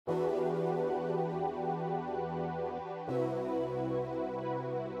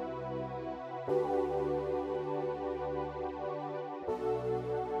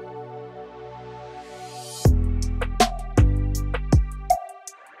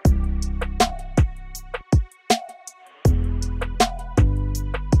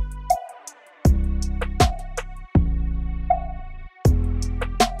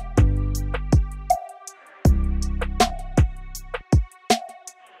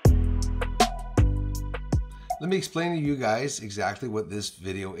Let me explain to you guys exactly what this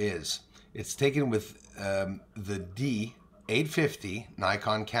video is. It's taken with the D850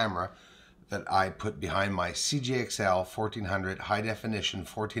 Nikon camera that I put behind my CJXL 1400 high definition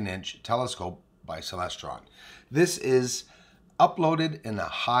 14-inch telescope by Celestron. This is uploaded in a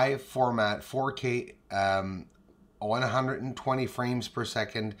high format 4K 120 frames per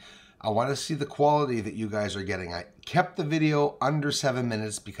second. I want to see the quality that you guys are getting. I kept the video under 7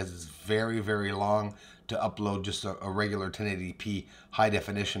 minutes because it's very, very long to upload just a regular 1080p high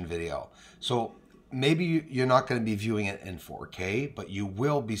definition video. So maybe you're not going to be viewing it in 4K, but you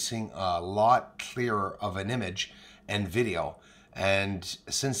will be seeing a lot clearer of an image and video. And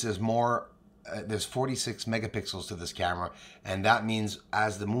since there's more, there's 46 megapixels to this camera, and that means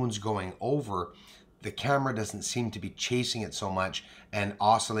as the moon's going over, the camera doesn't seem to be chasing it so much and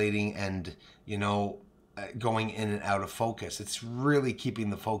oscillating and, you know, going in and out of focus. It's really keeping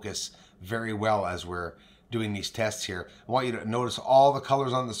the focus very well as we're doing these tests here. I want you to notice all the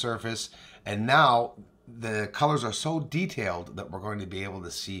colors on the surface, and now the colors are so detailed that we're going to be able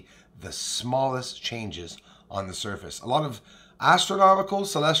to see the smallest changes on the surface. A lot of astronomical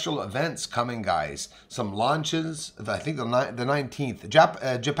celestial events coming, guys. Some launches, I think the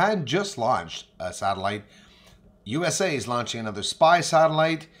 19th. Japan just launched a satellite. USA is launching another spy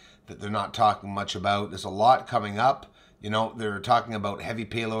satellite that they're not talking much about. There's a lot coming up. You know, they're talking about heavy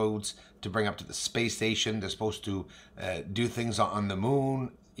payloads to bring up to the space station. They're supposed to do things on the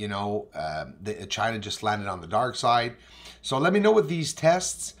moon. You know, China just landed on the dark side. So let me know what these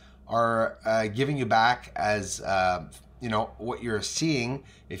tests are giving you back as, you know, what you're seeing,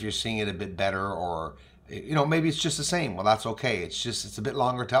 if you're seeing it a bit better, or, you know, maybe it's just the same. Well, that's okay. It's a bit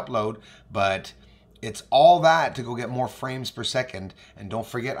longer to upload, but it's all that to go get more frames per second. And don't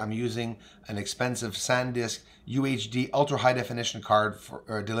forget, I'm using an expensive SanDisk UHD ultra high definition card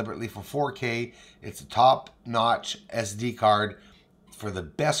deliberately for 4K. It's a top-notch SD card for the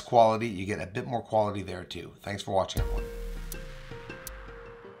best quality. You get a bit more quality there too. Thanks for watching, everyone.